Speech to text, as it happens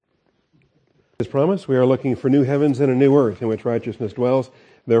promised, we are looking for new heavens and a new earth in which righteousness dwells.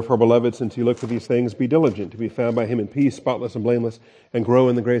 Therefore, beloved, since you look for these things, be diligent to be found by him in peace, spotless and blameless, and grow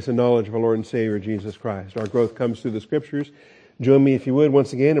in the grace and knowledge of our Lord and Savior, Jesus Christ. Our growth comes through the Scriptures. Join me, if you would,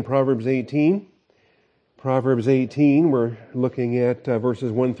 once again in Proverbs 18. Proverbs 18, we're looking at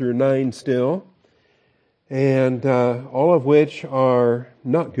verses 1 through 9 still, and all of which are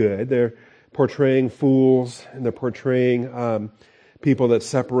not good. They're portraying fools, and they're portraying people that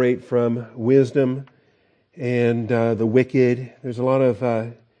separate from wisdom and the wicked. There's a lot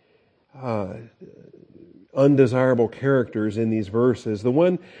of undesirable characters in these verses. The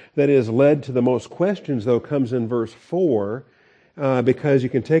one that is led to the most questions, though, comes in verse 4, because you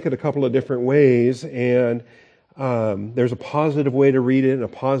can take it a couple of different ways, and there's a positive way to read it and a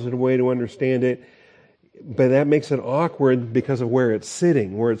positive way to understand it, but that makes it awkward because of where it's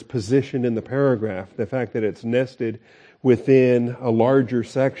sitting, where it's positioned in the paragraph, the fact that it's nested within a larger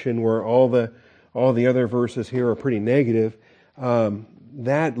section where all the other verses here are pretty negative.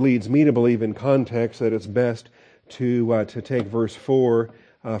 That leads me to believe in context that it's best to take verse 4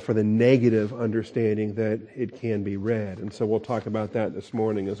 for the negative understanding that it can be read. And so we'll talk about that this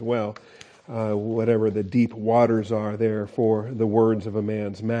morning as well, whatever the deep waters are there for the words of a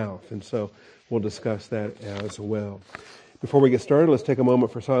man's mouth. And so we'll discuss that as well. Before we get started, let's take a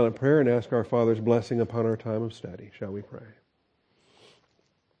moment for silent prayer and ask our Father's blessing upon our time of study. Shall we pray?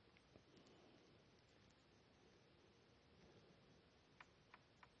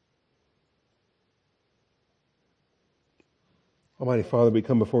 Almighty Father, we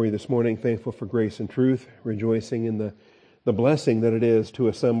come before you this morning thankful for grace and truth, rejoicing in the blessing that it is to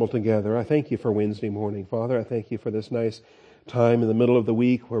assemble together. I thank you for Wednesday morning, Father. I thank you for this nice time in the middle of the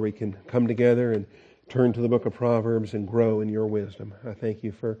week where we can come together and turn to the book of Proverbs and grow in your wisdom. I thank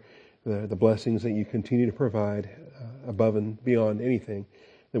you for the blessings that you continue to provide above and beyond anything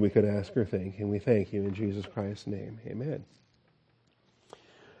that we could ask or think. And we thank you in Jesus Christ's name. Amen.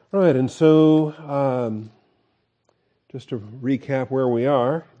 All right, and so just to recap where we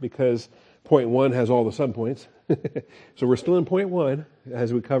are, because point 1 has all the subpoints. So we're still in point 1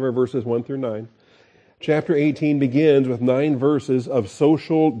 as we cover verses 1 through 9. Chapter 18 begins with 9 verses of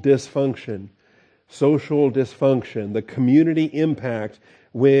social dysfunction. Social dysfunction, the community impact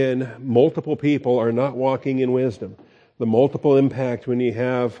when multiple people are not walking in wisdom. The multiple impact when you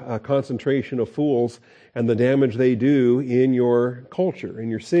have a concentration of fools and the damage they do in your culture, in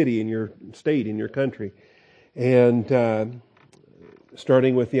your city, in your state, in your country. And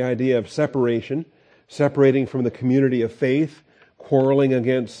starting with the idea of separation, separating from the community of faith, quarreling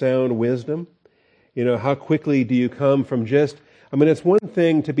against sound wisdom. You know, how quickly do you come from just, it's one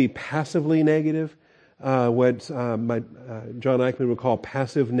thing to be passively negative, what John Eichmann would call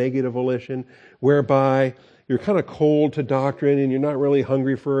passive negative volition, whereby you're kind of cold to doctrine and you're not really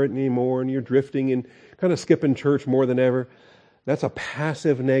hungry for it anymore and you're drifting and kind of skipping church more than ever. That's a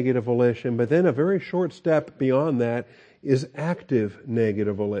passive negative volition. But then a very short step beyond that is active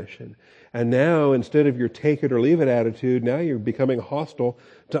negative volition. And now, instead of your take it or leave it attitude, now you're becoming hostile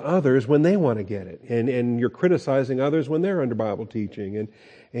to others when they want to get it. And you're criticizing others when they're under Bible teaching.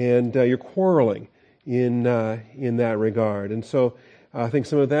 And you're quarreling in that regard. And so I think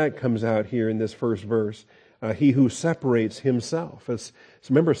some of that comes out here in this first verse. He who separates himself. So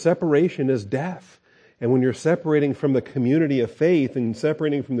remember, separation is death. And when you're separating from the community of faith and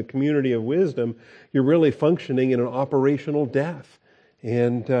separating from the community of wisdom, you're really functioning in an operational death.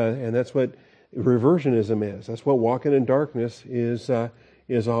 And that's what reversionism is. That's what walking in darkness is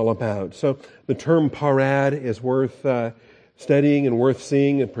all about. So the term parad is worth studying and worth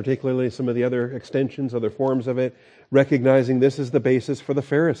seeing, and particularly some of the other extensions, other forms of it, recognizing this is the basis for the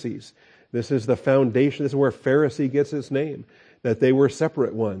Pharisees. This is the foundation. This is where Pharisee gets its name, that they were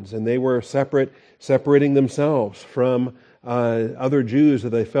separate ones, and they were separating themselves from other Jews that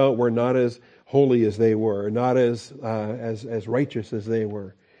they felt were not as holy as they were, not as righteous as they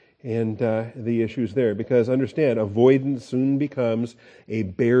were, and the issues there. Because understand, avoidance soon becomes a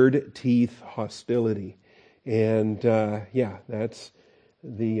bared teeth hostility, and that's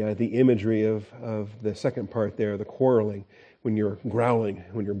the imagery of the second part there, the quarreling, when you're growling,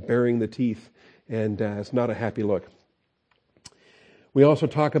 when you're baring the teeth, and it's not a happy look. We also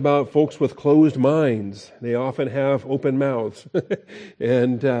talk about folks with closed minds. They often have open mouths,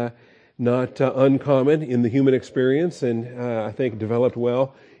 and not uncommon in the human experience, and I think developed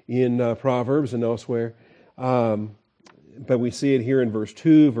well in Proverbs and elsewhere. But we see it here in verse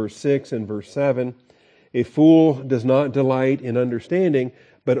 2, verse 6, and verse 7. A fool does not delight in understanding,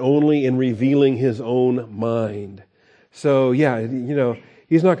 but only in revealing his own mind. So,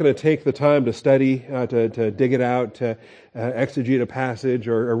 He's not going to take the time to study, to dig it out, to exegete a passage,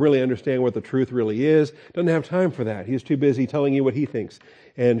 or really understand what the truth really is. Doesn't have time for that. He's too busy telling you what he thinks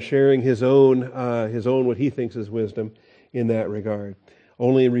and sharing his own what he thinks is wisdom in that regard.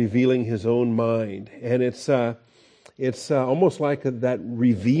 Only revealing his own mind, and it's almost like that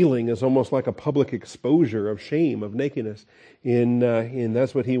revealing is almost like a public exposure of shame, of nakedness. In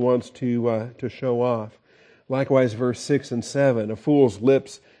that's what he wants to show off. Likewise, verse 6 and 7, a fool's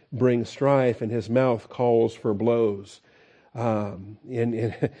lips bring strife, and his mouth calls for blows. And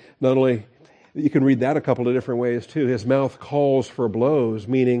not only, you can read that a couple of different ways too. His mouth calls for blows,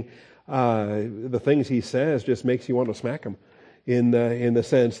 meaning the things he says just makes you want to smack him, in the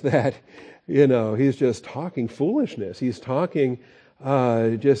sense that, he's just talking foolishness. He's talking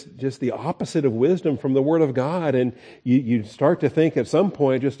just the opposite of wisdom from the Word of God. And you start to think at some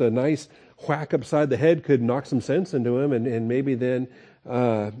point just a nice whack upside the head could knock some sense into him, and maybe then,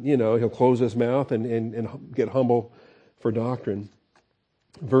 he'll close his mouth and get humble for doctrine.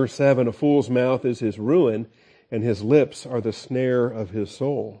 Verse 7, a fool's mouth is his ruin, and his lips are the snare of his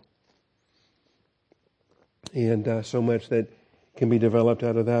soul. And so much that can be developed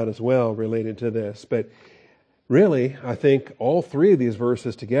out of that as well related to this. But really, I think all three of these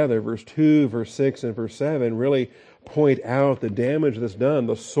verses together, verse 2, verse 6, and verse 7, really point out the damage that's done,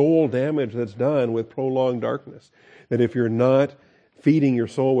 the soul damage that's done with prolonged darkness. That if you're not feeding your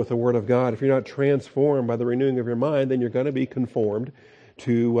soul with the Word of God, if you're not transformed by the renewing of your mind, then you're going to be conformed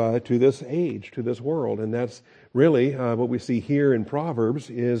to this age, to this world. And that's really what we see here in Proverbs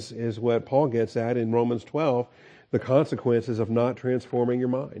is what Paul gets at in Romans 12. The consequences of not transforming your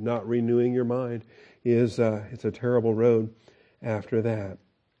mind, not renewing your mind, it's a terrible road after that.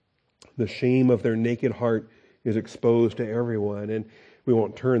 The shame of their naked heart is exposed to everyone. And we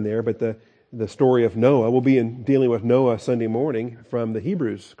won't turn there, but the story of Noah, we'll be dealing with Noah Sunday morning from the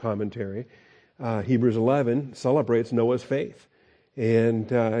Hebrews commentary. Hebrews 11 celebrates Noah's faith. And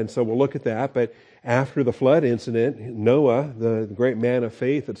so we'll look at that. But after the flood incident, Noah, the great man of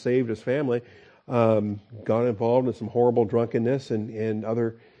faith that saved his family, got involved in some horrible drunkenness and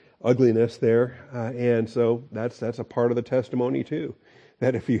other ugliness there. And so that's a part of the testimony too.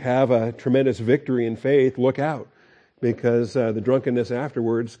 That if you have a tremendous victory in faith, look out. Because the drunkenness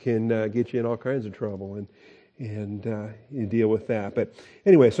afterwards can get you in all kinds of trouble. And you deal with that. But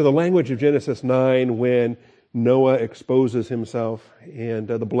anyway, so the language of Genesis 9 when Noah exposes himself and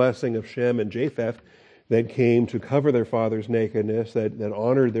the blessing of Shem and Japheth that came to cover their father's nakedness, that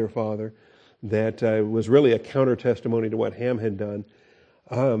honored their father, that was really a counter testimony to what Ham had done.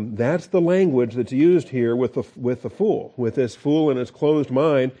 That's the language that's used here with the fool. With this fool and his closed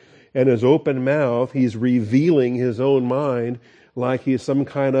mind and his open mouth, he's revealing his own mind like he's some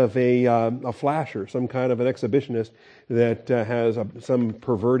kind of a flasher, some kind of an exhibitionist that has some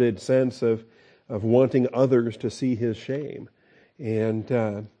perverted sense of wanting others to see his shame.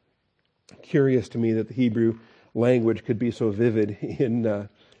 And curious to me that the Hebrew language could be so vivid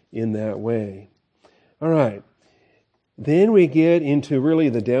in that way. All right. Then we get into really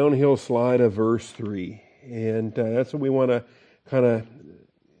the downhill slide of verse 3. And that's what we want to kind of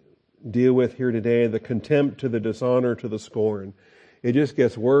deal with here today, the contempt to the dishonor to the scorn. It just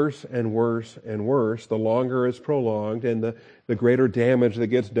gets worse and worse and worse the longer it's prolonged and the greater damage that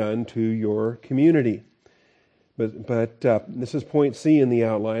gets done to your community. But this is point C in the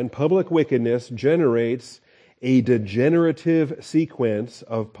outline. Public wickedness generates a degenerative sequence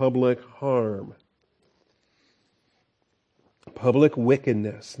of public harm. Public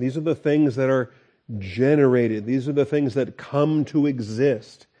wickedness. These are the things that are generated. These are the things that come to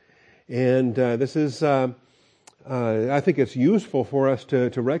exist. And this is, I think it's useful for us to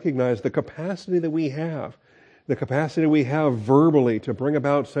recognize the capacity that we have verbally to bring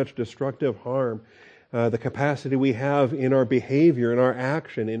about such destructive harm, the capacity we have in our behavior, in our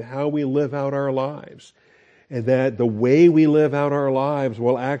action, in how we live out our lives. And that the way we live out our lives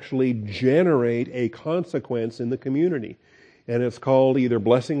will actually generate a consequence in the community. And it's called either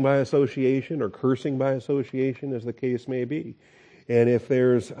blessing by association or cursing by association, as the case may be. And if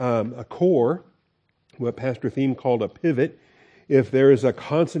there's a core, what Pastor Thiem called a pivot, if there is a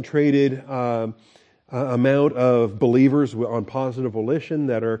concentrated amount of believers on positive volition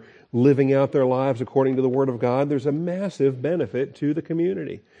that are living out their lives according to the Word of God, there's a massive benefit to the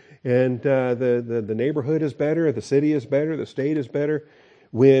community. And the neighborhood is better, the city is better, the state is better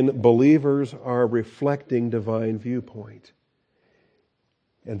when believers are reflecting divine viewpoint.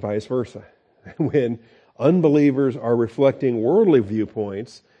 And vice versa. When unbelievers are reflecting worldly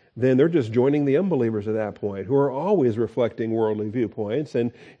viewpoints, then they're just joining the unbelievers at that point, who are always reflecting worldly viewpoints,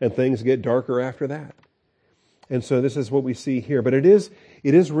 and things get darker after that. And so this is what we see here. But it is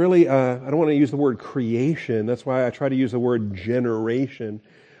it is really, I don't want to use the word creation. That's why I try to use the word generation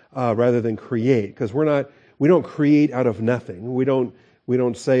rather than create, because we don't create out of nothing. We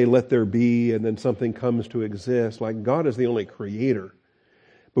don't say, let there be, and then something comes to exist. Like, God is the only creator.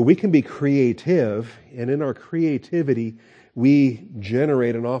 But we can be creative, and in our creativity, we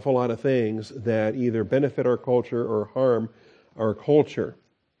generate an awful lot of things that either benefit our culture or harm our culture.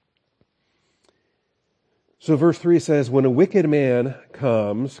 So verse 3 says, when a wicked man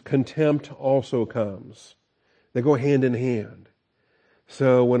comes, contempt also comes. They go hand in hand.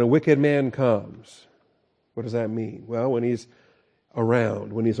 So when a wicked man comes, what does that mean? Well, when he's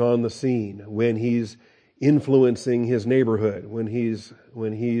around, when he's on the scene, when he's influencing his neighborhood, when he's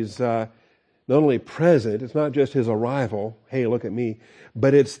not only present, it's not just his arrival, hey, look at me,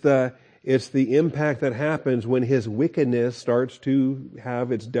 but it's the impact that happens when his wickedness starts to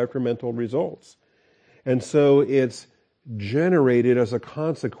have its detrimental results. And so it's generated as a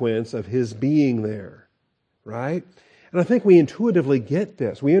consequence of his being there, right? And I think we intuitively get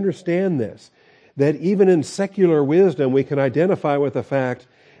this. We understand this, that even in secular wisdom, we can identify with the fact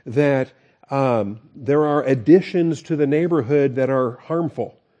that there are additions to the neighborhood that are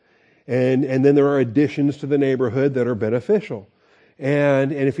harmful. And then there are additions to the neighborhood that are beneficial.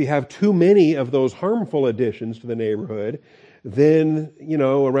 And if you have too many of those harmful additions to the neighborhood, then,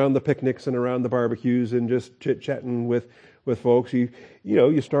 around the picnics and around the barbecues and just chit-chatting with folks,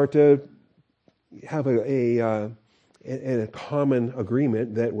 you start to have a common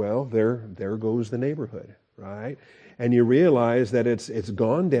agreement that, well, there goes the neighborhood, right? And you realize that it's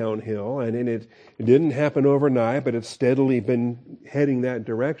gone downhill, and it didn't happen overnight, but it's steadily been heading that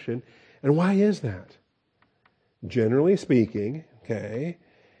direction. And why is that? Generally speaking, okay,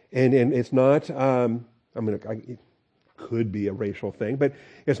 and it's not, it could be a racial thing, but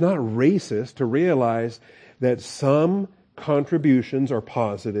it's not racist to realize that some contributions are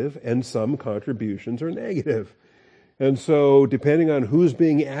positive and some contributions are negative. And so depending on who's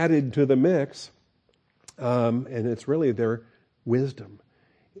being added to the mix, and it's really their wisdom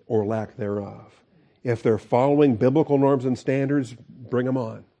or lack thereof. If they're following biblical norms and standards, bring them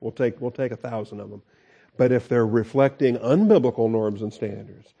on. We'll take 1,000 of them. But if they're reflecting unbiblical norms and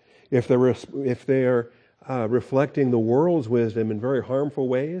standards, if they're reflecting the world's wisdom in very harmful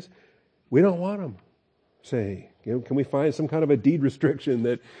ways, we don't want them. Say, can we find some kind of a deed restriction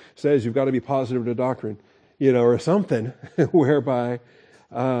that says you've got to be positive to doctrine, or something whereby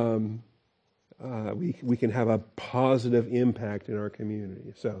we can have a positive impact in our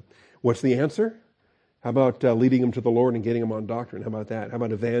community. So what's the answer? How about leading them to the Lord and getting them on doctrine? How about that? How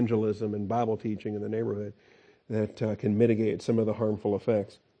about evangelism and Bible teaching in the neighborhood that can mitigate some of the harmful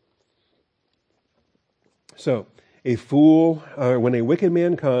effects? So, when a wicked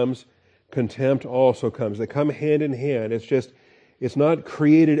man comes, contempt also comes. They come hand in hand. It's not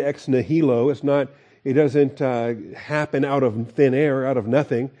created ex nihilo. It doesn't happen out of thin air, out of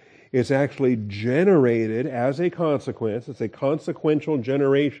nothing. It's actually generated as a consequence. It's a consequential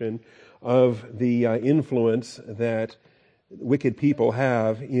generation of the influence that wicked people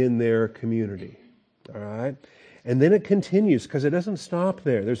have in their community. All right? And then it continues because it doesn't stop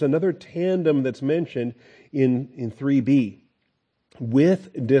there. There's another tandem that's mentioned in 3b.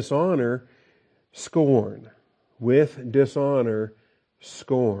 With dishonor, scorn. With dishonor,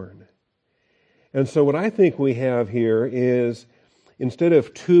 scorn. And so what I think we have here is, instead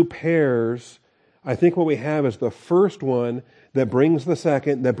of two pairs, I think what we have is the first one that brings the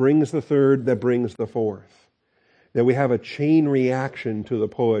second, that brings the third, that brings the fourth. That we have a chain reaction to the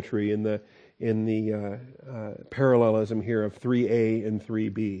poetry in the parallelism here of 3a and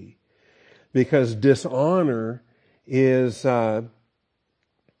 3b. Because dishonor is an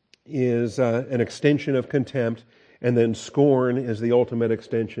extension of contempt, and then scorn is the ultimate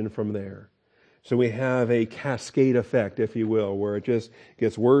extension from there. So we have a cascade effect, if you will, where it just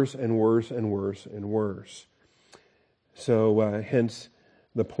gets worse and worse and worse and worse. So hence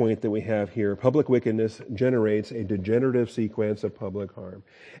the point that we have here. Public wickedness generates a degenerative sequence of public harm.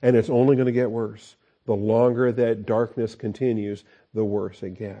 And it's only going to get worse. The longer that darkness continues, the worse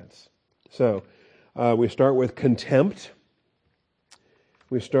it gets. So we start with contempt.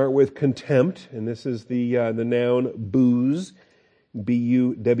 We start with contempt, and this is the noun booze.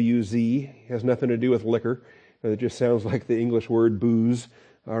 B-U-W-Z. It has nothing to do with liquor. It just sounds like the English word booze.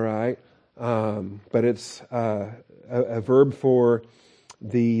 All right. But it's a verb for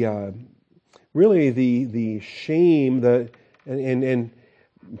the shame. And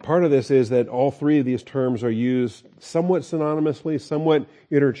part of this is that all three of these terms are used somewhat synonymously, somewhat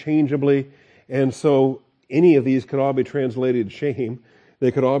interchangeably. And so any of these could all be translated shame.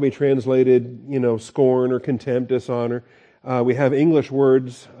 They could all be translated, scorn or contempt, dishonor. We have English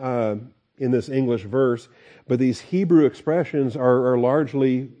words in this English verse, but these Hebrew expressions are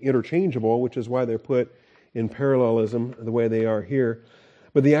largely interchangeable, which is why they're put in parallelism the way they are here.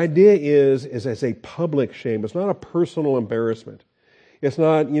 But the idea is as a public shame. It's not a personal embarrassment. It's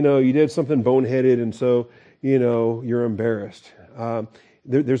not, you did something boneheaded and so, you're embarrassed.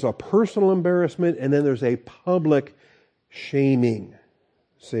 There's a personal embarrassment and then there's a public shaming,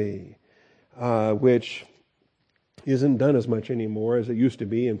 which isn't done as much anymore as it used to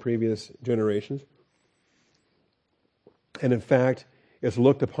be in previous generations. And in fact, it's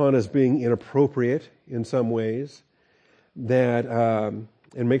looked upon as being inappropriate in some ways. That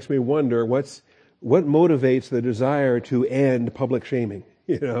it makes me wonder what motivates the desire to end public shaming.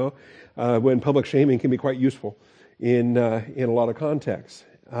 When public shaming can be quite useful in a lot of contexts.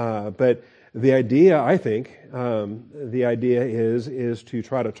 But the idea, I think, is to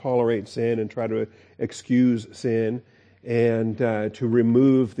try to tolerate sin and try to excuse sin and to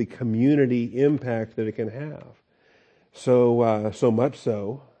remove the community impact that it can have. So much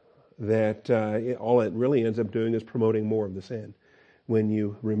so that all it really ends up doing is promoting more of the sin when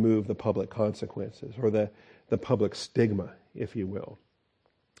you remove the public consequences or the public stigma, if you will.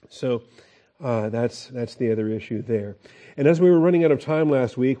 So that's the other issue there. And as we were running out of time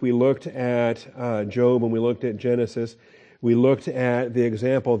last week, we looked at Job and we looked at Genesis. We looked at the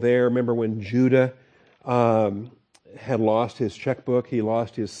example there. Remember when Judah had lost his checkbook, he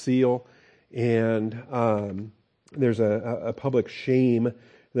lost his seal, and there's a public shame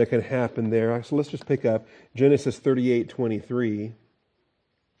that can happen there. So let's just pick up Genesis 38:23.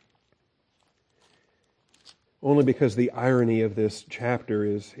 Only because the irony of this chapter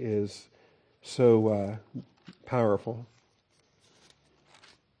is so powerful.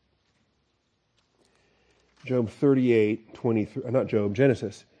 Genesis 38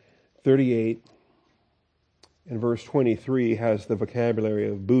 and verse 23 has the vocabulary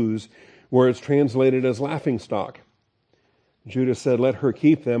of booze, where it's translated as laughingstock. Judah said, "Let her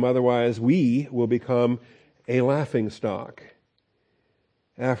keep them, otherwise we will become a laughingstock.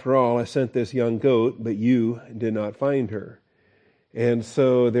 After all, I sent this young goat, but you did not find her." And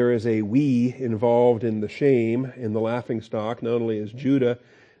so there is a we involved in the shame, in the laughingstock. Not only is Judah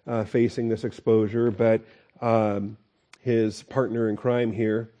facing this exposure, but his partner in crime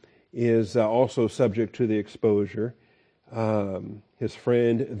here is also subject to the exposure. His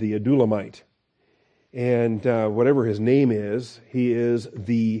friend, the Adullamite. And whatever his name is, he is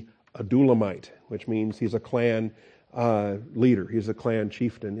the Adullamite, which means he's a clan leader. He's a clan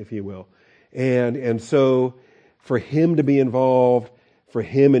chieftain, if you will. And so for him to be involved, for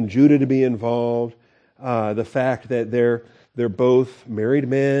him and Judah to be involved, the fact that they're both married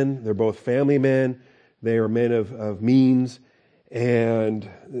men, they're both family men, they are men of means, and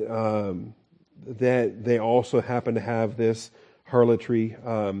that they also happen to have this harlotry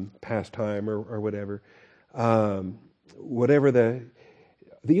pastime or whatever. Whatever the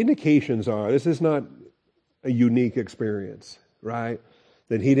indications are, this is not a unique experience, right?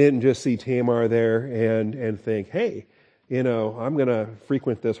 That he didn't just see Tamar there and think, hey, I'm going to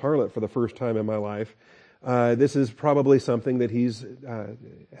frequent this harlot for the first time in my life. This is probably something that he's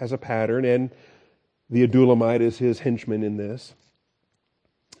has a pattern, and the Adullamite is his henchman in this.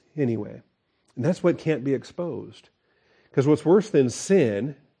 Anyway, and that's what can't be exposed. Because what's worse than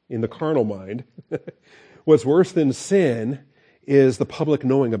sin in the carnal mind, what's worse than sin is the public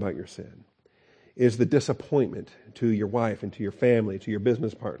knowing about your sin, is the disappointment to your wife and to your family, to your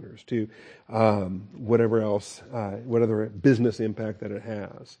business partners, to whatever else, whatever business impact that it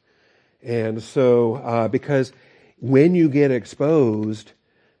has. And so, because when you get exposed,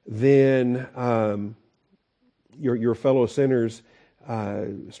 then your fellow sinners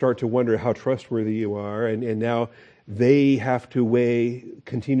start to wonder how trustworthy you are, and now they have to weigh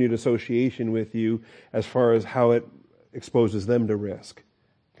continued association with you as far as how it exposes them to risk.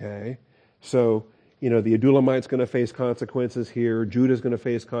 Okay? So, the Adullamite's going to face consequences here. Judah's going to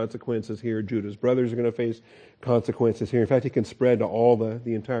face consequences here. Judah's brothers are going to face consequences here. In fact, it can spread to all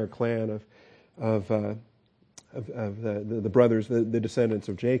the entire clan of the brothers, the descendants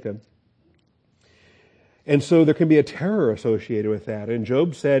of Jacob. And so there can be a terror associated with that. And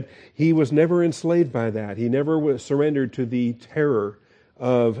Job said he was never enslaved by that. He never was surrendered to the terror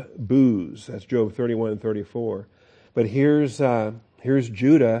of booze. That's Job 31 and 34. But here's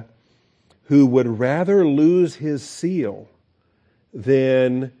Judah, who would rather lose his seal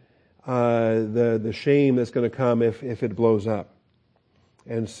than the shame that's going to come if it blows up.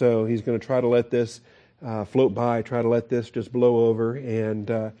 And so he's going to try to let this float by, try to let this just blow over,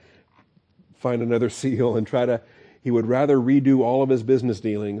 and find another seal and he would rather redo all of his business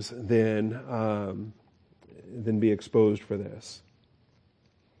dealings than than be exposed for this.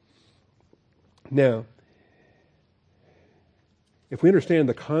 Now, if we understand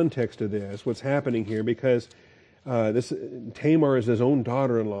the context of this, what's happening here, because this Tamar is his own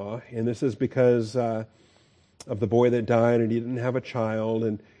daughter-in-law, and this is because of the boy that died, and he didn't have a child,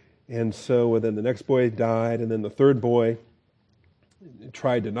 and so then the next boy died, and then the third boy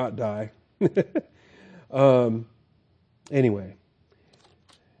tried to not die. Anyway,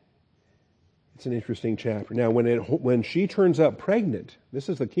 it's an interesting chapter. Now, when she turns up pregnant, this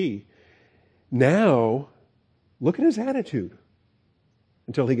is the key. Now, look at his attitude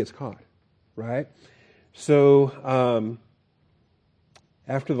until he gets caught, right? So,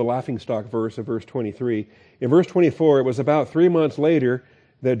 after the laughingstock verse of verse 23, in verse 24, it was about 3 months later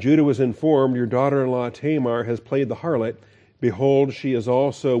that Judah was informed, your daughter-in-law Tamar has played the harlot. Behold, she is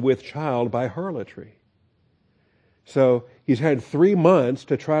also with child by harlotry. So he's had 3 months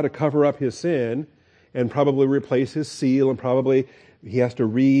to try to cover up his sin and probably replace his seal, and probably he has to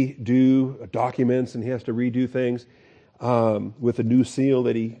redo documents and he has to redo things with a new seal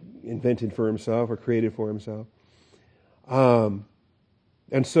that he invented for himself or created for himself. And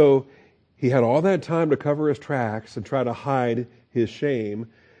so he had all that time to cover his tracks and try to hide his shame.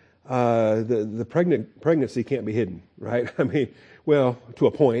 The pregnancy can't be hidden, right? I mean, well, to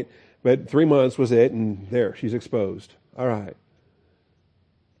a point, but 3 months was it, and there, she's exposed. All right.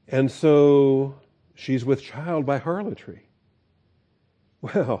 And so she's with child by harlotry.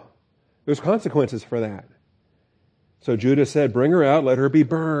 Well, there's consequences for that. So Judah said, bring her out, let her be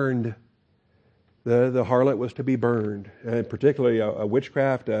burned. The harlot was to be burned, and particularly a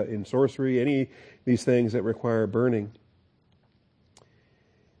witchcraft, in sorcery, any of these things that require burning.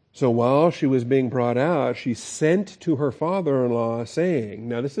 So while she was being brought out, she sent to her father-in-law saying,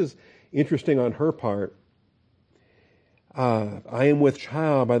 now this is interesting on her part, I am with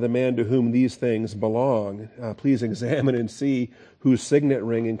child by the man to whom these things belong. Please examine and see whose signet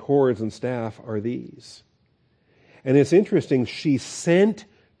ring and cords and staff are these. And it's interesting, she sent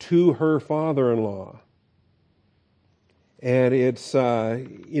to her father-in-law. And it's, so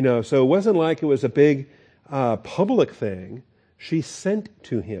it wasn't like it was a big public thing. She sent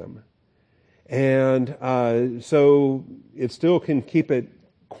to him. And so it still can keep it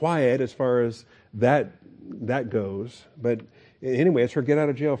quiet as far as that goes. But anyway, it's her get out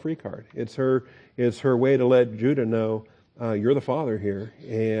of jail free card. It's her way to let Judah know, you're the father here.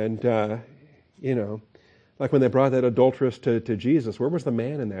 And, like when they brought that adulteress to Jesus, where was the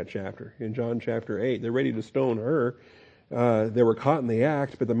man in that chapter? In John chapter 8, they're ready to stone her. They were caught in the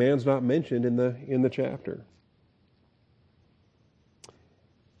act, but the man's not mentioned in the chapter.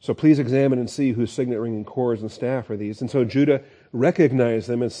 So please examine and see whose signet ring and cords and staff are these. And so Judah recognized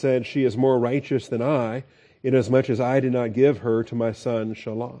them and said, she is more righteous than I, inasmuch as I did not give her to my son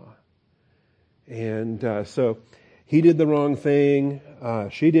Shelah. And so he did the wrong thing.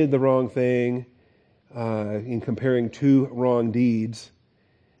 She did the wrong thing in comparing two wrong deeds.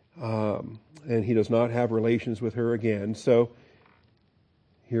 And he does not have relations with her again. So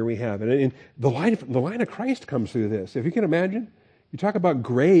here we have it. And the line of Christ comes through this. If you can imagine, you talk about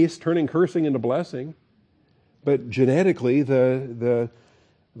grace turning cursing into blessing, but genetically the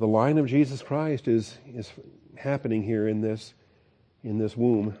line of Jesus Christ is happening here in this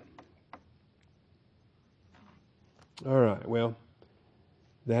womb. All right, well,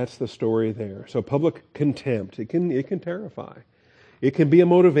 that's the story there. So public contempt, it can terrify. It can be a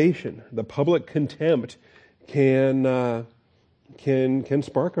motivation. The public contempt can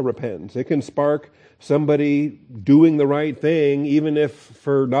spark a repentance. It can spark somebody doing the right thing, even if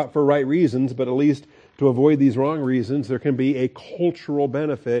not for right reasons, but at least to avoid these wrong reasons. There can be a cultural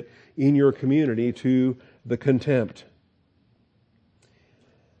benefit in your community to the contempt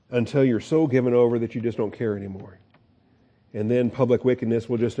until you're so given over that you just don't care anymore. And then public wickedness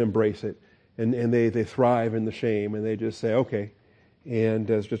will just embrace it. And they thrive in the shame, and they just say, okay. And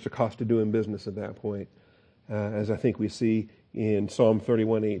it's just a cost of doing business at that point. As I think we see in Psalm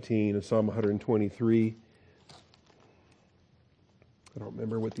 31:18 and Psalm 123. I don't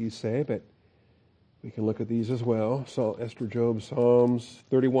remember what these say, but we can look at these as well. So Esther, Job, Psalms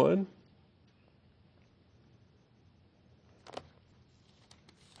 31.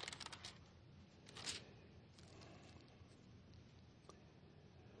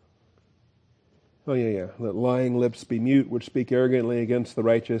 Oh, yeah. Let lying lips be mute, which speak arrogantly against the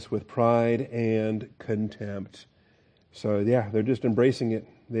righteous with pride and contempt. So, yeah, they're just embracing it.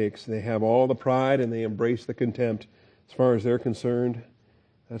 They have all the pride and they embrace the contempt. As far as they're concerned,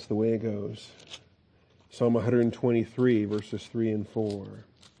 that's the way it goes. Psalm 123, verses 3 and 4.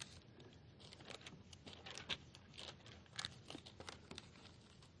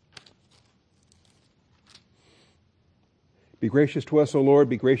 Be gracious to us, O Lord,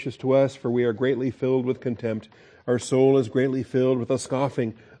 be gracious to us, for we are greatly filled with contempt. Our soul is greatly filled with the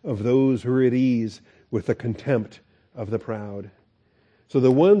scoffing of those who are at ease, with the contempt of the proud. So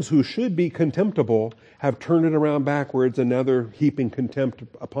the ones who should be contemptible have turned it around backwards, and now they're heaping contempt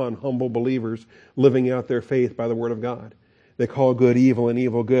upon humble believers living out their faith by the Word of God. They call good evil and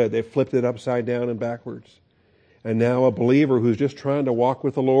evil good. They've flipped it upside down and backwards. And now a believer who's just trying to walk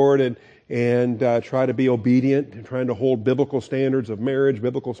with the Lord and try to be obedient and trying to hold biblical standards of marriage,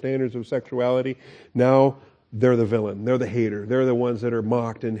 biblical standards of sexuality, now they're the villain. They're the hater. They're the ones that are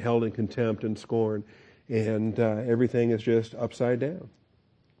mocked and held in contempt and scorn. And everything is just upside down.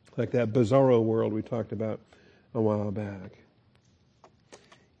 Like that bizarro world we talked about a while back.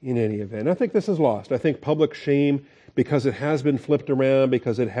 In any event, I think this is lost. I think public shame, because it has been flipped around,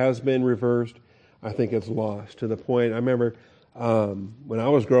 because it has been reversed, I think it's lost to the point. I remember when I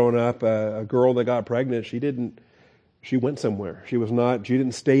was growing up, a girl that got pregnant, she went somewhere. She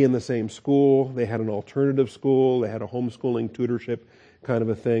didn't stay in the same school. They had an alternative school. They had a homeschooling tutorship kind of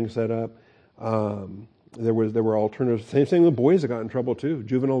a thing set up. There were alternatives. Same thing with boys that got in trouble too.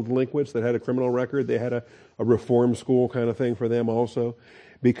 Juvenile delinquents that had a criminal record. They had a reform school kind of thing for them also,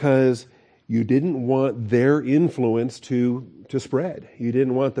 because you didn't want their influence to spread. You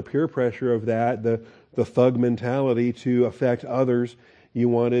didn't want the peer pressure of that, the thug mentality to affect others. You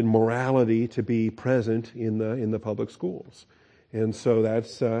wanted morality to be present in the public schools. And so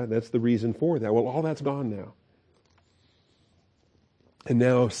that's the reason for that. Well, all that's gone now. And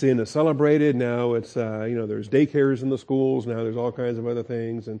now sin is celebrated. Now it's there's daycares in the schools. Now there's all kinds of other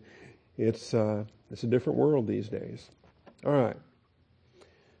things, and it's a different world these days. All right.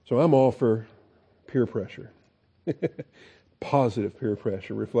 So I'm all for peer pressure. Positive peer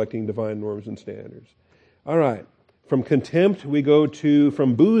pressure, reflecting divine norms and standards. All right. From contempt,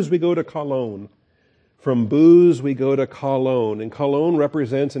 from booze, we go to cologne. From booze, we go to cologne. And cologne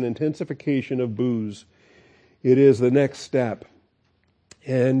represents an intensification of booze. It is the next step.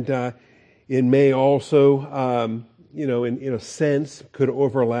 And it may also, in a sense, could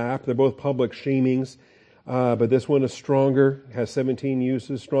overlap. They're both public shamings. But this one is stronger, has 17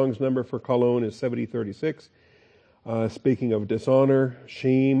 uses. Strong's number for cologne is 7036. Speaking of dishonor,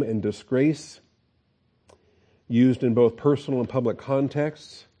 shame, and disgrace, used in both personal and public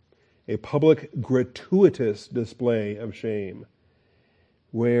contexts. A public gratuitous display of shame,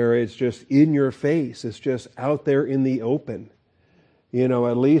 where it's just in your face. It's just out there in the open.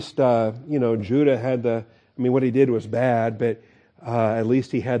 At least, Judah had what he did was bad, but at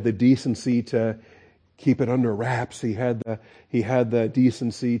least he had the decency to keep it under wraps. He had the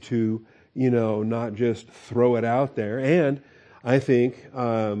decency to, not just throw it out there. And I think,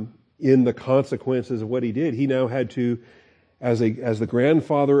 in the consequences of what he did, he now had to, as the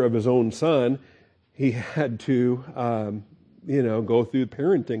grandfather of his own son, he had to, go through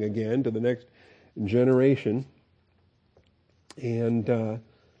parenting again to the next generation. And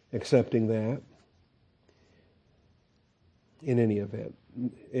accepting that. In any event,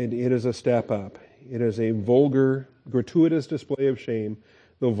 it is a step up. It is a vulgar, gratuitous display of shame,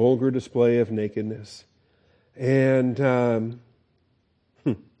 the vulgar display of nakedness. And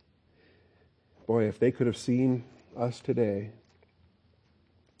boy, if they could have seen us today.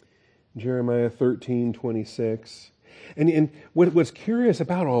 Jeremiah 13:26. And what's curious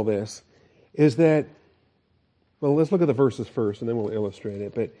about all this is that, well, let's look at the verses first, and then we'll illustrate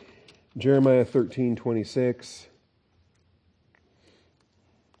it. But Jeremiah 13:26.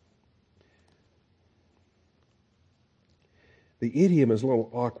 The idiom is a little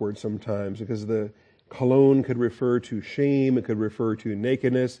awkward sometimes, because the cologne could refer to shame, it could refer to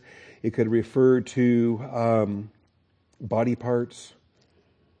nakedness, it could refer to body parts.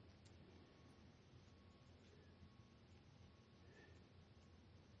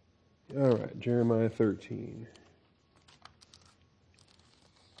 All right, Jeremiah 13.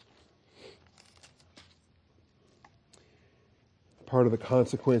 Part of the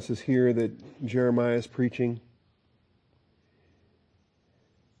consequences here that Jeremiah is preaching.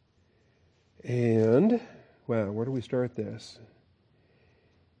 And, wow, where do we start this?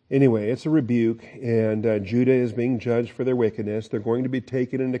 Anyway, it's a rebuke, and Judah is being judged for their wickedness. They're going to be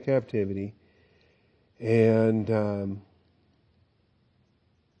taken into captivity. And,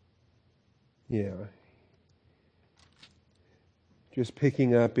 just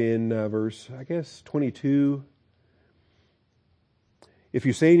picking up in verse, 22. If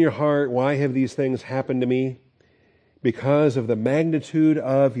you say in your heart, why have these things happened to me? Because of the magnitude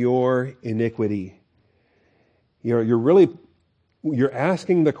of your iniquity. You're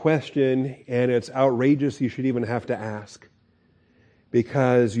asking the question, and it's outrageous you should even have to ask.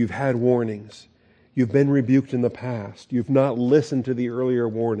 Because you've had warnings. You've been rebuked in the past. You've not listened to the earlier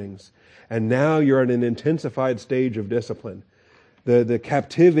warnings. And now you're at an intensified stage of discipline. The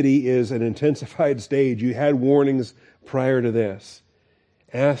captivity is an intensified stage. You had warnings prior to this.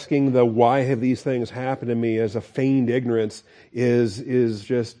 Asking the why have these things happened to me as a feigned ignorance is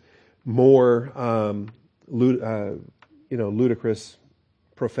just more ludicrous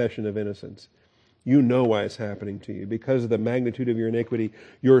profession of innocence. You know why it's happening to you. Because of the magnitude of your iniquity,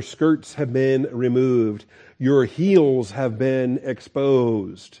 your skirts have been removed. Your heels have been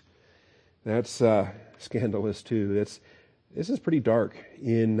exposed. That's scandalous too. This is pretty dark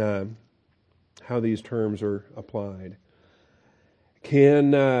in how these terms are applied.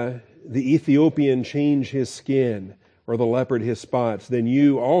 Can the Ethiopian change his skin, or the leopard his spots? Then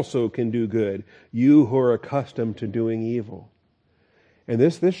you also can do good, you who are accustomed to doing evil. And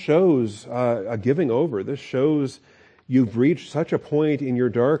this shows a giving over. This shows you've reached such a point in your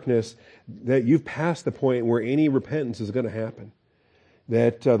darkness that you've passed the point where any repentance is going to happen.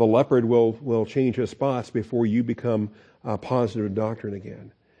 That the leopard will change his spots before you become positive doctrine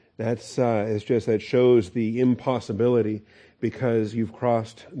again. That shows the impossibility, because you've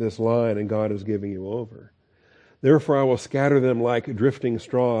crossed this line and God is giving you over. Therefore I will scatter them like drifting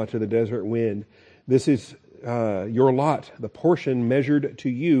straw to the desert wind. This is your lot, the portion measured to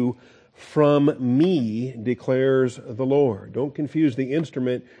you from me, declares the Lord. Don't confuse the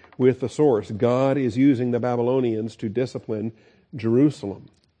instrument with the source. God is using the Babylonians to discipline Jerusalem.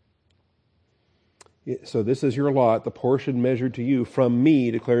 So this is your lot, the portion measured to you from me,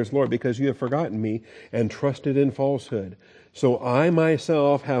 declares the Lord, because you have forgotten me and trusted in falsehood. So I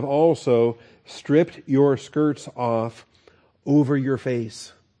myself have also stripped your skirts off over your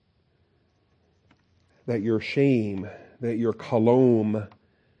face, that your shame, that your kalom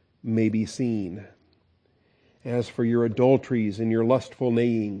may be seen. As for your adulteries and your lustful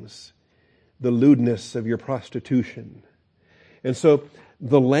neighings, the lewdness of your prostitution. And so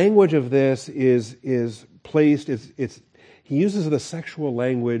the language of this is placed, he uses the sexual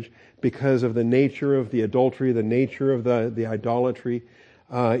language because of the nature of the adultery, the nature of the idolatry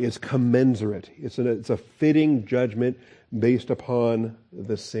is commensurate. It's a fitting judgment based upon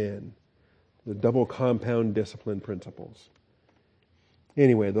the sin. The double compound discipline principles.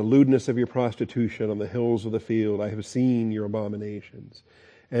 Anyway, the lewdness of your prostitution on the hills of the field, I have seen your abominations.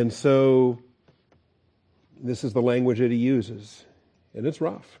 And so, this is the language that he uses. And it's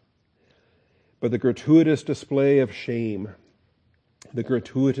rough. But the gratuitous display of shame, the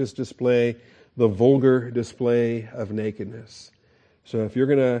gratuitous display, the vulgar display of nakedness. So if you're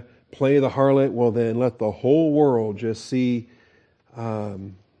going to play the harlot, well then let the whole world just see,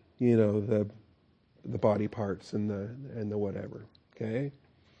 the body parts and the whatever. Okay,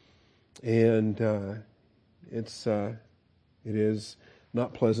 and it is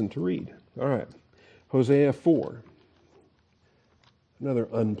not pleasant to read. All right, Hosea 4, another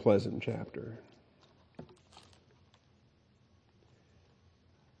unpleasant chapter.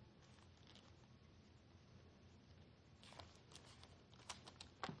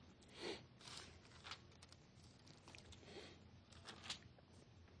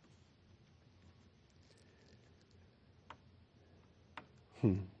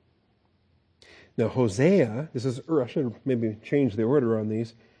 Now Hosea, I should maybe change the order on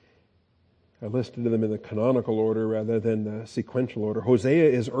these. I listed them in the canonical order rather than the sequential order.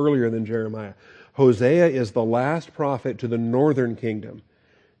 Hosea is earlier than Jeremiah. Hosea is the last prophet to the northern kingdom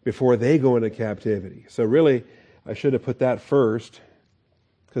before they go into captivity. So really, I should have put that first,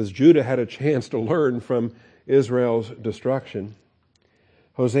 because Judah had a chance to learn from Israel's destruction.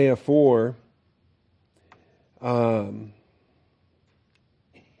 Hosea 4,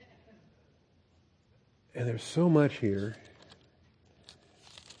 and there's so much here.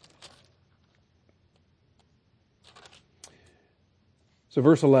 So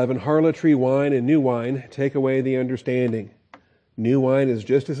verse 11, harlotry, wine, and new wine take away the understanding. New wine is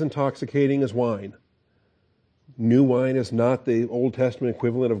just as intoxicating as wine. New wine is not the Old Testament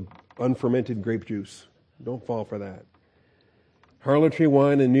equivalent of unfermented grape juice. Don't fall for that. Harlotry,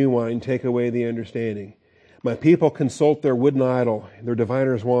 wine, and new wine take away the understanding. My people consult their wooden idol. Their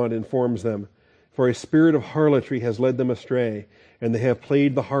diviner's wand informs them. For a spirit of harlotry has led them astray, and they have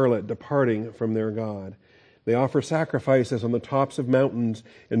played the harlot, departing from their God. They offer sacrifices on the tops of mountains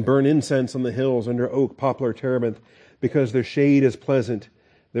and burn incense on the hills under oak, poplar, terebinth, because their shade is pleasant.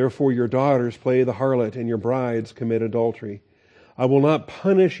 Therefore your daughters play the harlot, and your brides commit adultery. I will not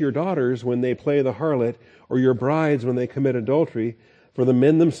punish your daughters when they play the harlot, or your brides when they commit adultery, for the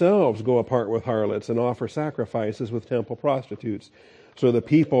men themselves go apart with harlots and offer sacrifices with temple prostitutes. So the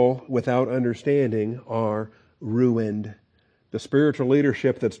people without understanding are ruined. The spiritual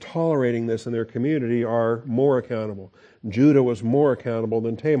leadership that's tolerating this in their community are more accountable. Judah was more accountable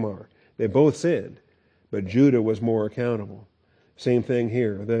than Tamar. They both sinned, but Judah was more accountable. Same thing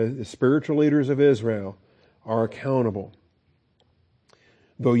here. The spiritual leaders of Israel are accountable.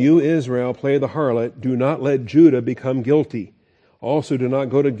 Though you, Israel, play the harlot, do not let Judah become guilty. Also do not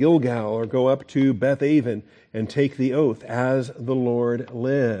go to Gilgal or go up to Beth-aven and take the oath as the Lord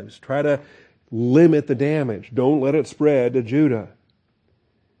lives. Try to limit the damage. Don't let it spread to Judah.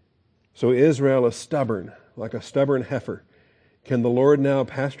 So Israel is stubborn, like a stubborn heifer. Can the Lord now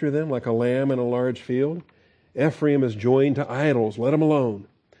pasture them like a lamb in a large field? Ephraim is joined to idols. Let them alone.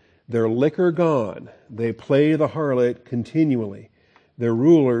 Their liquor gone. They play the harlot continually. Their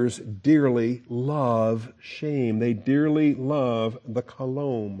rulers dearly love shame. They dearly love the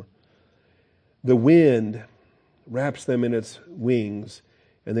kalom. The wind wraps them in its wings,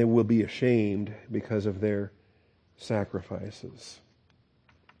 and they will be ashamed because of their sacrifices.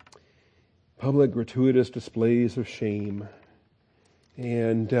 Public gratuitous displays of shame.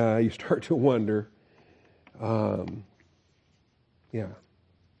 And you start to wonder,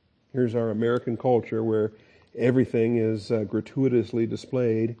 here's our American culture where everything is gratuitously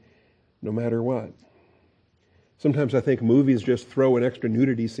displayed no matter what. Sometimes I think movies just throw an extra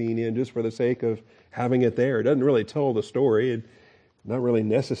nudity scene in just for the sake of having it there. It doesn't really tell the story. It's not really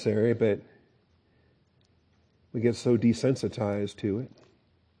necessary, but we get so desensitized to it.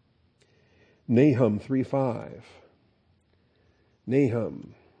 Nahum 3:5.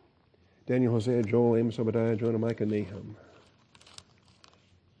 Nahum. Daniel, Hosea, Joel, Amos, Obadiah, Jonah, Micah, Nahum.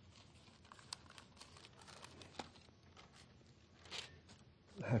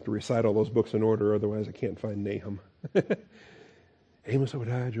 I have to recite all those books in order, otherwise I can't find Nahum. Amos,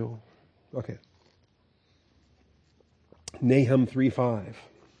 Obadiah, Joel. Okay. Nahum 3:5.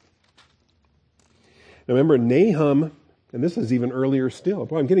 Now remember, Nahum, and this is even earlier still.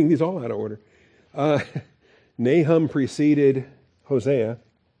 Boy, I'm getting these all out of order. Nahum preceded Hosea,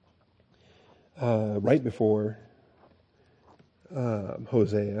 right before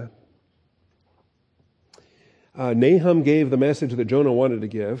Hosea. Nahum gave the message that Jonah wanted to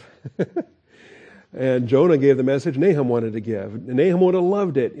give. And Jonah gave the message Nahum wanted to give. Nahum would have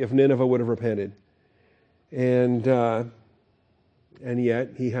loved it if Nineveh would have repented. And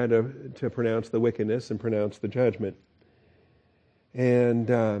yet he had to pronounce the wickedness and pronounce the judgment.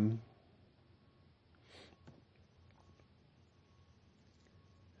 And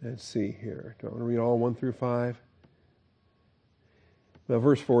let's see here. Do I want to read all 1 through 5? Now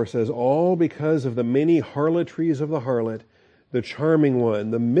verse 4 says, all because of the many harlotries of the harlot, the charming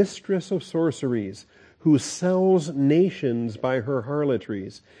one, the mistress of sorceries, who sells nations by her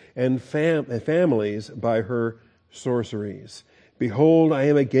harlotries, and families by her sorceries. Behold, I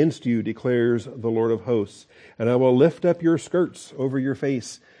am against you, declares the Lord of hosts, and I will lift up your skirts over your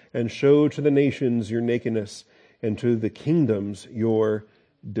face, and show to the nations your nakedness, and to the kingdoms your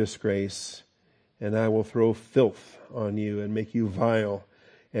disgrace. And I will throw filth on you, and make you vile,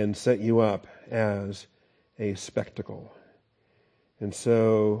 and set you up as a spectacle. And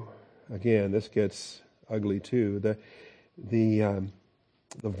so, again, this gets ugly too. The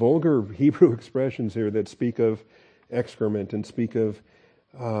vulgar Hebrew expressions here that speak of excrement and speak of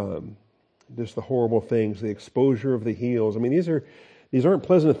just the horrible things, the exposure of the heels. I mean, these aren't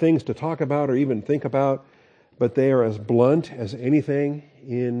pleasant things to talk about or even think about, but they are as blunt as anything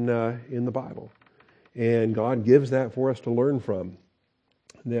in the Bible. And God gives that for us to learn from,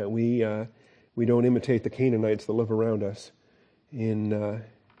 that we don't imitate the Canaanites that live around us in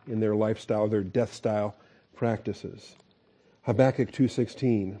their lifestyle, their death style practices. Habakkuk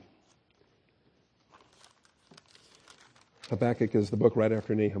 2:16. Habakkuk is the book right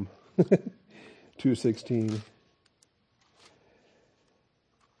after Nahum. 2:16.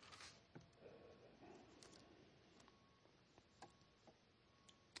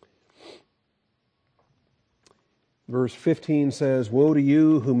 Verse 15 says, woe to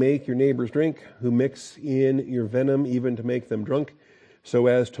you who make your neighbors drink, who mix in your venom even to make them drunk, so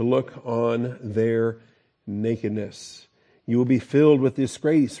as to look on their nakedness. You will be filled with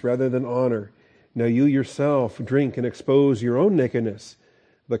disgrace rather than honor. Now you yourself drink and expose your own nakedness.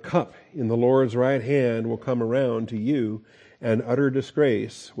 The cup in the Lord's right hand will come around to you, and utter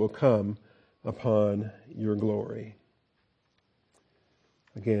disgrace will come upon your glory.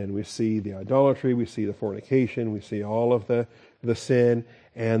 Again, we see the idolatry, we see the fornication, we see all of the sin,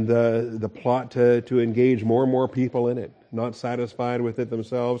 and the plot to engage more and more people in it. Not satisfied with it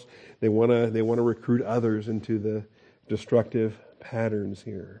themselves, they want to recruit others into the destructive patterns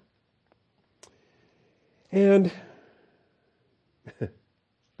here. And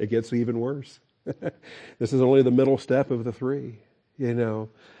it gets even worse. This is only the middle step of the three, you know.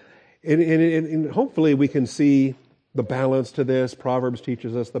 And hopefully we can see the balance to this. Proverbs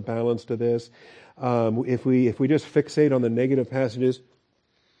teaches us the balance to this. If we just fixate on the negative passages,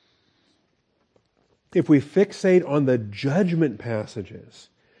 if we fixate on the judgment passages,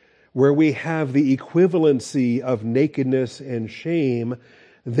 where we have the equivalency of nakedness and shame,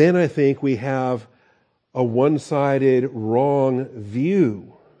 then I think we have a one-sided, wrong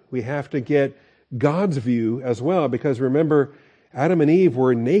view. We have to get God's view as well, because remember, Adam and Eve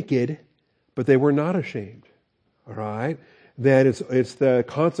were naked, but they were not ashamed. All right? That it's the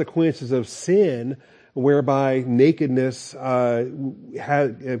consequences of sin whereby nakedness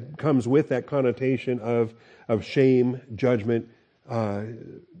comes with that connotation of shame, judgment,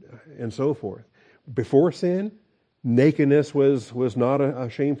 and so forth. Before sin, nakedness was not a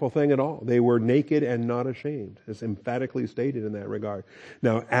shameful thing at all. They were naked and not ashamed. It's emphatically stated in that regard.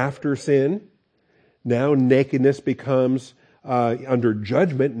 Now, after sin, now nakedness becomes, under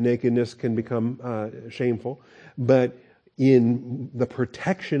judgment, nakedness can become shameful. But in the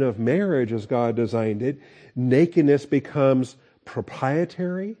protection of marriage as God designed it, nakedness becomes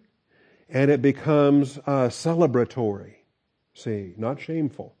proprietary and it becomes celebratory. See, not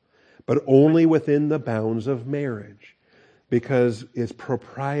shameful, but only within the bounds of marriage, because it's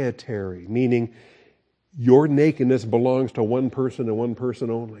proprietary, meaning your nakedness belongs to one person and one person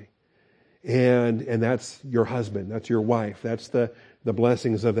only. And that's your husband, that's your wife, that's the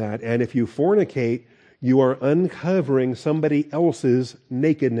blessings of that. And if you fornicate, you are uncovering somebody else's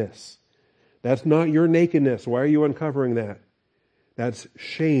nakedness. That's not your nakedness. Why are you uncovering that? That's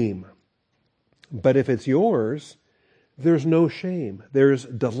shame. But if it's yours, there's no shame. There's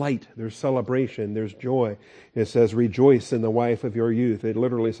delight. There's celebration. There's joy. It says, rejoice in the wife of your youth. It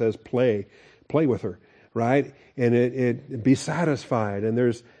literally says, play with her, right? And it be satisfied. And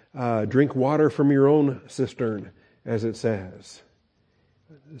there's drink water from your own cistern, as it says.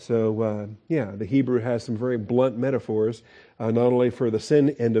 So, the Hebrew has some very blunt metaphors, not only for the sin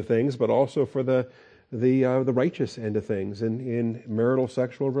end of things, but also for the righteous end of things in marital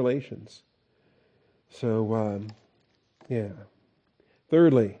sexual relations. So,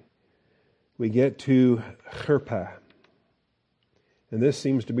 Thirdly, we get to chirpa. And this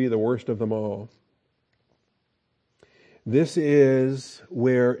seems to be the worst of them all. This is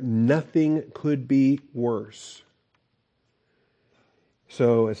where nothing could be worse.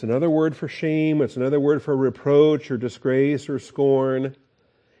 So it's another word for shame. It's another word for reproach or disgrace or scorn.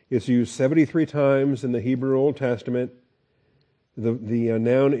 It's used 73 times in the Hebrew Old Testament. The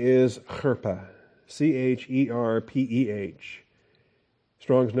noun is chirpa. C-H-E-R-P-E-H.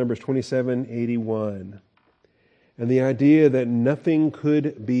 Strong's number is 2781. And the idea that nothing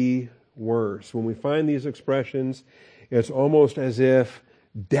could be worse. When we find these expressions, it's almost as if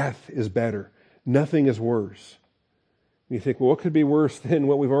death is better. Nothing is worse. You think, well, what could be worse than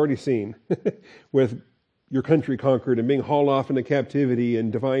what we've already seen with your country conquered and being hauled off into captivity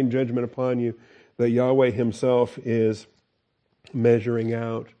and divine judgment upon you that Yahweh himself is measuring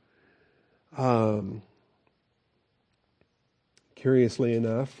out. Curiously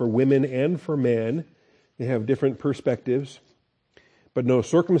enough, for women and for men, they have different perspectives. But no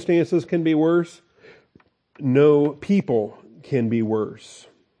circumstances can be worse. No people can be worse.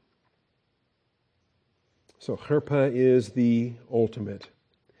 So chirpa is the ultimate.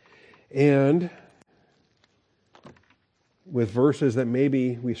 And with verses that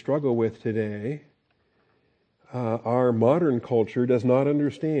maybe we struggle with today, our modern culture does not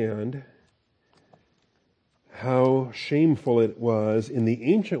understand how shameful it was in the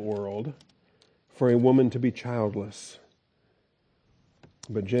ancient world for a woman to be childless.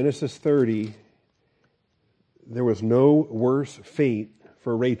 But Genesis 30, there was no worse fate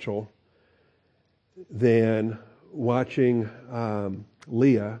for Rachel than watching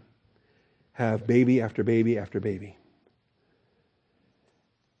Leah have baby after baby after baby.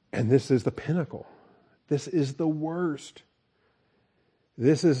 And this is the pinnacle. This is the worst.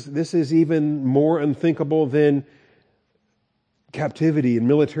 This is even more unthinkable than captivity and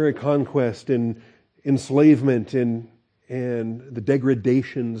military conquest and enslavement and the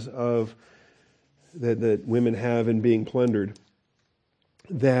degradations of that women have in being plundered.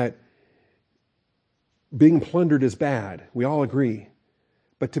 That being plundered is bad. We all agree.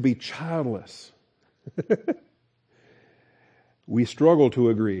 But to be childless, we struggle to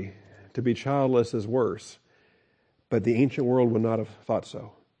agree. To be childless is worse. But the ancient world would not have thought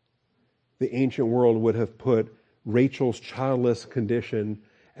so. The ancient world would have put Rachel's childless condition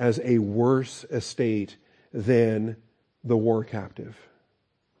as a worse estate than the war captive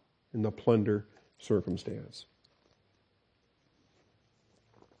in the plunder circumstance.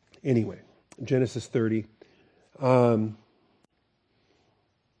 Anyway, Genesis 30.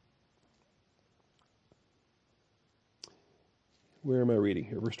 Where am I reading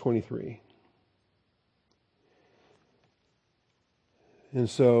here? Verse 23. And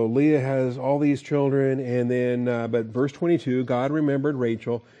so Leah has all these children, and then, but verse 22, God remembered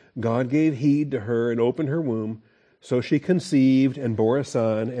Rachel. God gave heed to her and opened her womb. So she conceived and bore a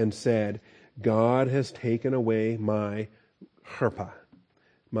son and said, God has taken away my harpa,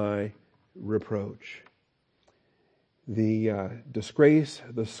 my reproach. The disgrace,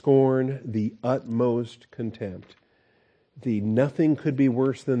 the scorn, the utmost contempt. The nothing could be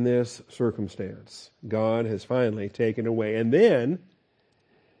worse than this circumstance. God has finally taken away. And then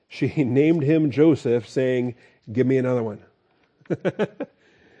she named him Joseph, saying, give me another one.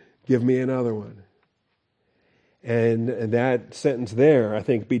 Give me another one. And that sentence there, I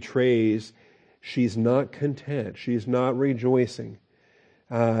think, betrays she's not content. She's not rejoicing.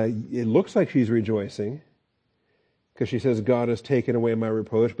 It looks like she's rejoicing because she says, God has taken away my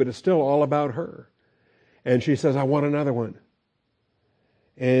reproach, but it's still all about her. And she says, I want another one.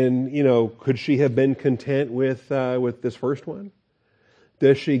 And, could she have been content with this first one?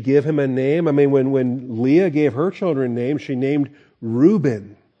 Does she give him a name? I mean, when Leah gave her children names, she named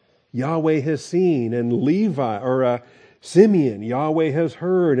Reuben, Yahweh has seen, and Levi, or Simeon, Yahweh has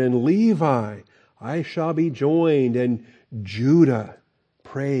heard, and Levi, I shall be joined, and Judah,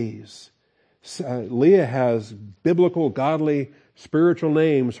 praise. Leah has biblical, godly, spiritual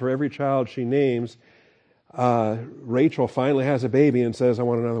names for every child she names. Rachel finally has a baby and says, I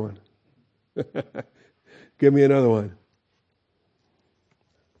want another one. Give me another one.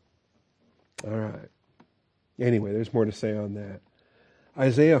 All right. Anyway, there's more to say on that.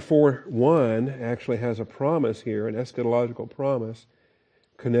 Isaiah 4:1 actually has a promise here, an eschatological promise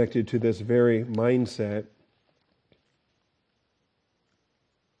connected to this very mindset.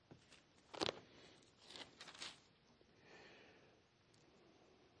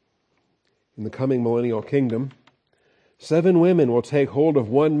 In the coming millennial kingdom, 7 women will take hold of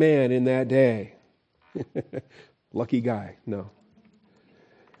one man in that day. Lucky guy. No.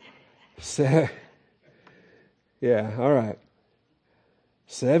 Yeah, all right.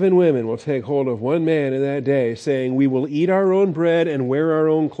 7 women will take hold of one man in that day, saying, we will eat our own bread and wear our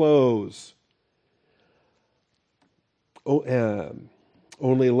own clothes.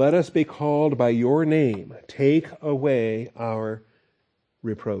 Only let us be called by your name. Take away our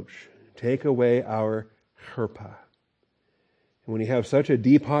reproach. Take away our herpa. And when you have such a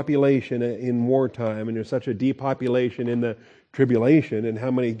depopulation in wartime, and there's such a depopulation in the tribulation, and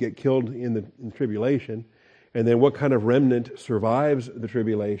how many get killed in the tribulation, and then what kind of remnant survives the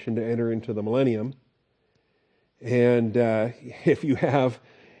tribulation to enter into the millennium. And if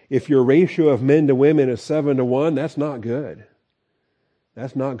your ratio of men to women is 7-1, that's not good.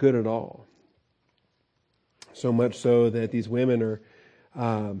 That's not good at all. So much so that these women are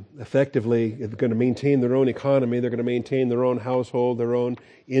effectively going to maintain their own economy. They're going to maintain their own household, their own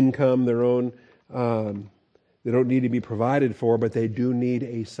income, their own. They don't need to be provided for, but they do need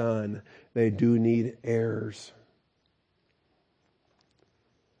a son. They do need heirs.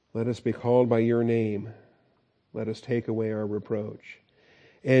 Let us be called by your name. Let us take away our reproach.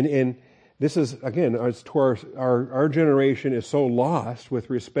 And this is, again, our generation is so lost with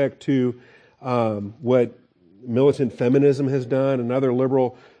respect to what militant feminism has done and other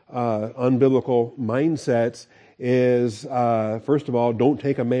liberal, unbiblical mindsets is, first of all, don't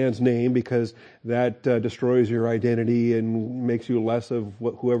take a man's name because that destroys your identity and makes you less of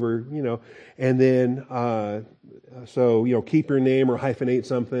whoever, and then, keep your name or hyphenate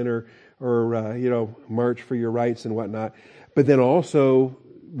something or march for your rights and whatnot. But then also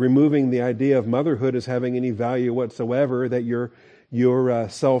removing the idea of motherhood as having any value whatsoever, that your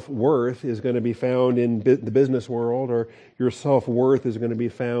self-worth is going to be found in the business world, or your self-worth is going to be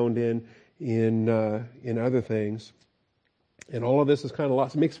found in other things. And all of this is kind of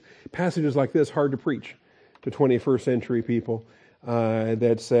lost. It makes passages like this hard to preach to 21st century people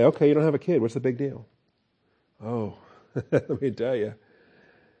that say, okay, you don't have a kid. What's the big deal? Oh, let me tell you,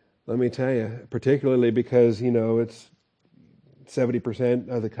 particularly because, it's 70%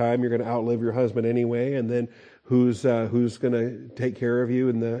 of the time you're going to outlive your husband anyway, and then who's going to take care of you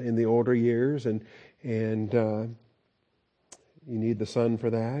in the older years, and you need the son for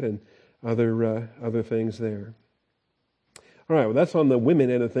that, and other things there. All right, well, that's on the women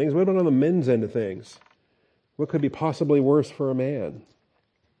end of things. What about on the men's end of things? What could be possibly worse for a man?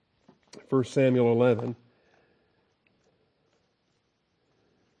 1 Samuel 11.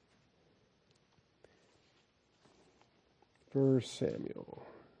 First Samuel.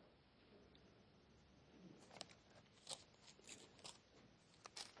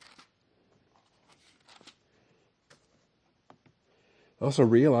 Also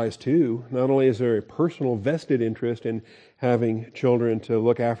realize, too, not only is there a personal vested interest in having children to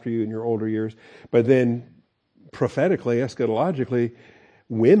look after you in your older years, but then prophetically, eschatologically,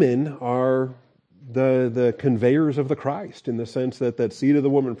 women are the conveyors of the Christ, in the sense that that seed of the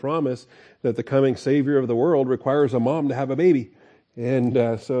woman promise that the coming Savior of the world requires a mom to have a baby.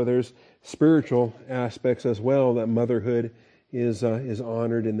 And so there's spiritual aspects as well, that motherhood is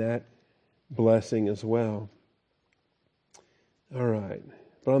honored in that blessing as well. All right.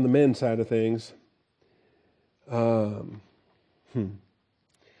 But on the men's side of things,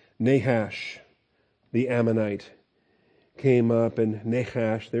 Nahash, the Ammonite, came up, and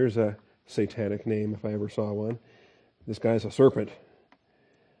Nahash, there's a satanic name if I ever saw one. This guy's a serpent.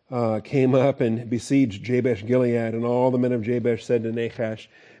 Came up and besieged Jabesh Gilead, and all the men of Jabesh said to Nahash,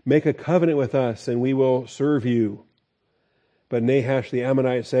 "Make a covenant with us, and we will serve you." But Nahash the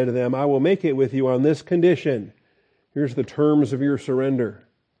Ammonite said to them, "I will make it with you on this condition." Here's the terms of your surrender: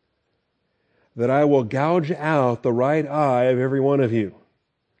 "That I will gouge out the right eye of every one of you.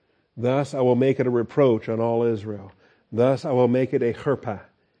 Thus I will make it a reproach on all Israel. Thus I will make it a churpah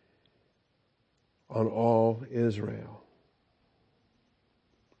on all Israel."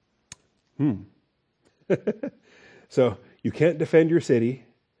 So you can't defend your city.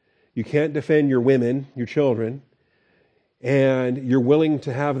 You can't defend your women, your children. And you're willing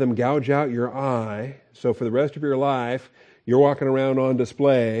to have them gouge out your eye. So for the rest of your life, you're walking around on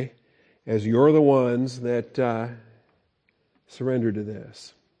display as you're the ones that surrender to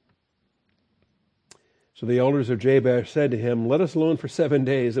this. So the elders of Jabesh said to him, "Let us alone for 7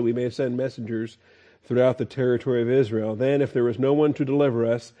 days, that we may send messengers throughout the territory of Israel. Then, if there is no one to deliver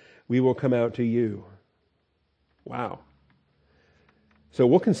us, we will come out to you." Wow. So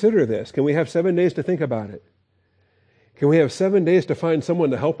we'll consider this. Can we have 7 days to think about it? Can we have 7 days to find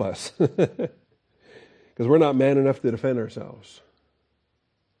someone to help us? Because we're not man enough to defend ourselves.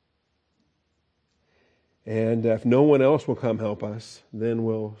 And if no one else will come help us, then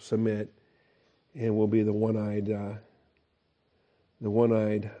we'll submit, and we'll be the one-eyed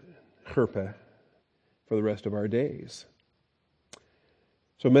churpah for the rest of our days.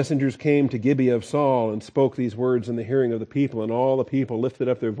 So messengers came to Gibeah of Saul and spoke these words in the hearing of the people, and all the people lifted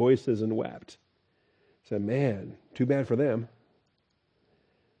up their voices and wept. Said, "Man, too bad for them."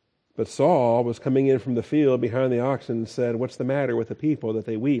 But Saul was coming in from the field behind the oxen and said, "What's the matter with the people that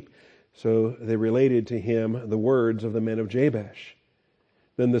they weep?" So they related to him the words of the men of Jabesh.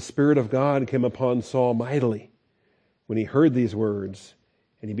 Then the Spirit of God came upon Saul mightily when he heard these words,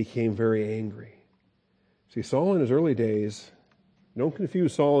 and he became very angry. See, Saul in his early days, don't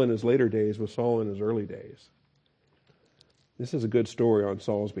confuse Saul in his later days with Saul in his early days. This is a good story on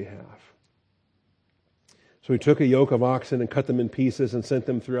Saul's behalf. So he took a yoke of oxen and cut them in pieces and sent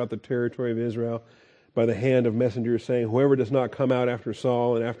them throughout the territory of Israel by the hand of messengers, saying, "Whoever does not come out after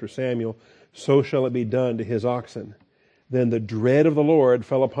Saul and after Samuel, so shall it be done to his oxen." Then the dread of the Lord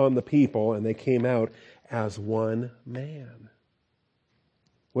fell upon the people, and they came out as one man.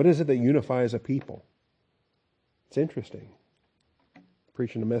 What is it that unifies a people? It's interesting.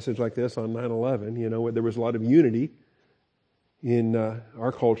 Preaching a message like this on 9/11, there was a lot of unity in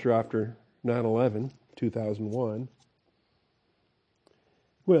our culture after 9/11, 2001.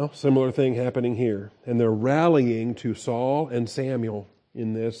 Well, similar thing happening here. And they're rallying to Saul and Samuel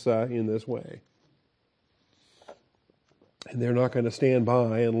in this way. And they're not going to stand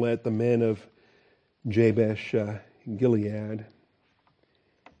by and let the men of Jabesh Gilead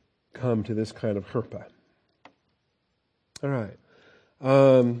come to this kind of churpah. All right.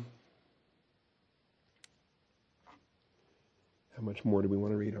 How much more do we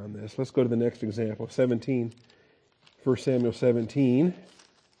want to read on this? Let's go to the next example, 17, 1 Samuel 17.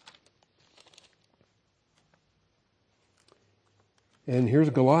 And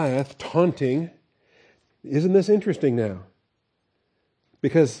here's Goliath taunting. Isn't this interesting now?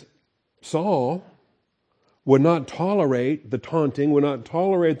 Because Saul would not tolerate the taunting, would not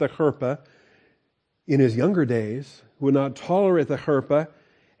tolerate the churpah in his younger days, would not tolerate the churpah,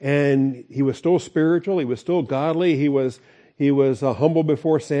 and he was still spiritual, he was still godly, he was humble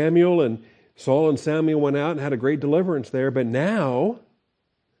before Samuel, and Saul and Samuel went out and had a great deliverance there. But now,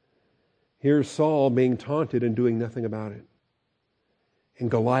 here's Saul being taunted and doing nothing about it.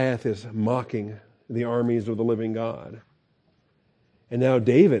 And Goliath is mocking the armies of the living God. And now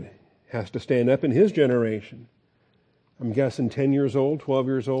David has to stand up in his generation. I'm guessing 10 years old, 12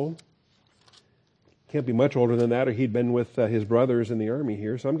 years old. Can't be much older than that, or he'd been with his brothers in the army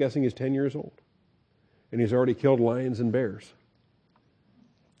here. So I'm guessing he's 10 years old. And he's already killed lions and bears.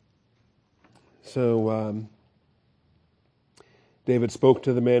 So David spoke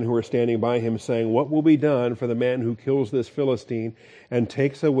to the men who were standing by him, saying, "What will be done for the man who kills this Philistine and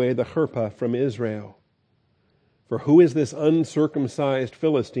takes away the churpah from Israel? For who is this uncircumcised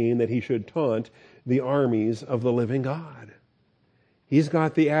Philistine that he should taunt the armies of the living God?" He's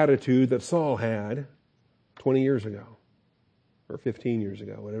got the attitude that Saul had 20 years ago, or 15 years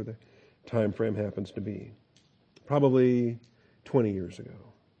ago, whatever the time frame happens to be. Probably 20 years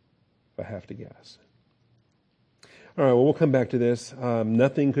ago, if I have to guess. All right, well, we'll come back to this.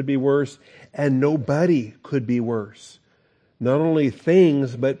 Nothing could be worse, and nobody could be worse. Not only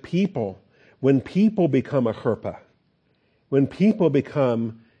things, but people. When people become a churpah, when people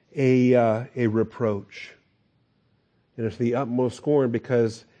become a reproach, and it's the utmost scorn,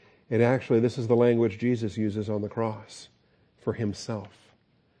 because this is the language Jesus uses on the cross for himself.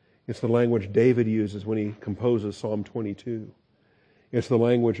 It's the language David uses when he composes Psalm 22. It's the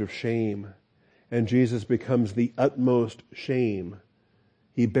language of shame. And Jesus becomes the utmost shame.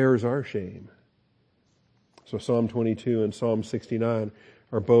 He bears our shame. So Psalm 22 and Psalm 69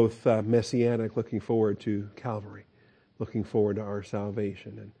 are both messianic, looking forward to Calvary, looking forward to our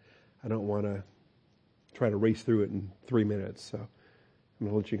salvation. And I don't want to try to race through it in 3 minutes. So I'm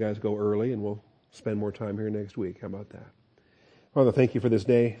going to let you guys go early, and we'll spend more time here next week. How about that? Father, thank you for this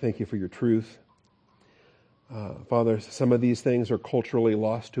day. Thank you for your truth. Father, some of these things are culturally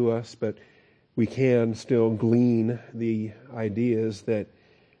lost to us, but we can still glean the ideas that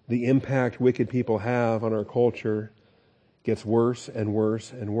the impact wicked people have on our culture gets worse and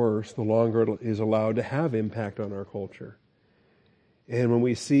worse and worse the longer it is allowed to have impact on our culture. And when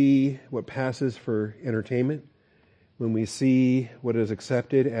we see what passes for entertainment, when we see what is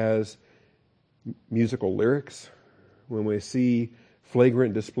accepted as musical lyrics, when we see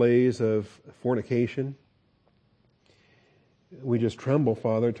flagrant displays of fornication, we just tremble,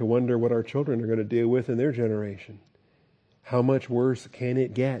 Father, to wonder what our children are going to deal with in their generation. How much worse can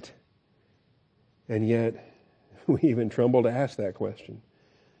it get? And yet, we even tremble to ask that question.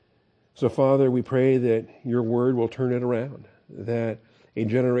 So, Father, we pray that your word will turn it around, that a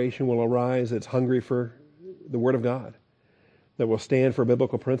generation will arise that's hungry for the word of God, that will stand for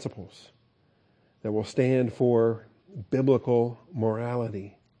biblical principles, that will stand for biblical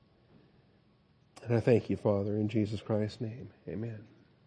morality. And I thank you, Father, in Jesus Christ's name. Amen.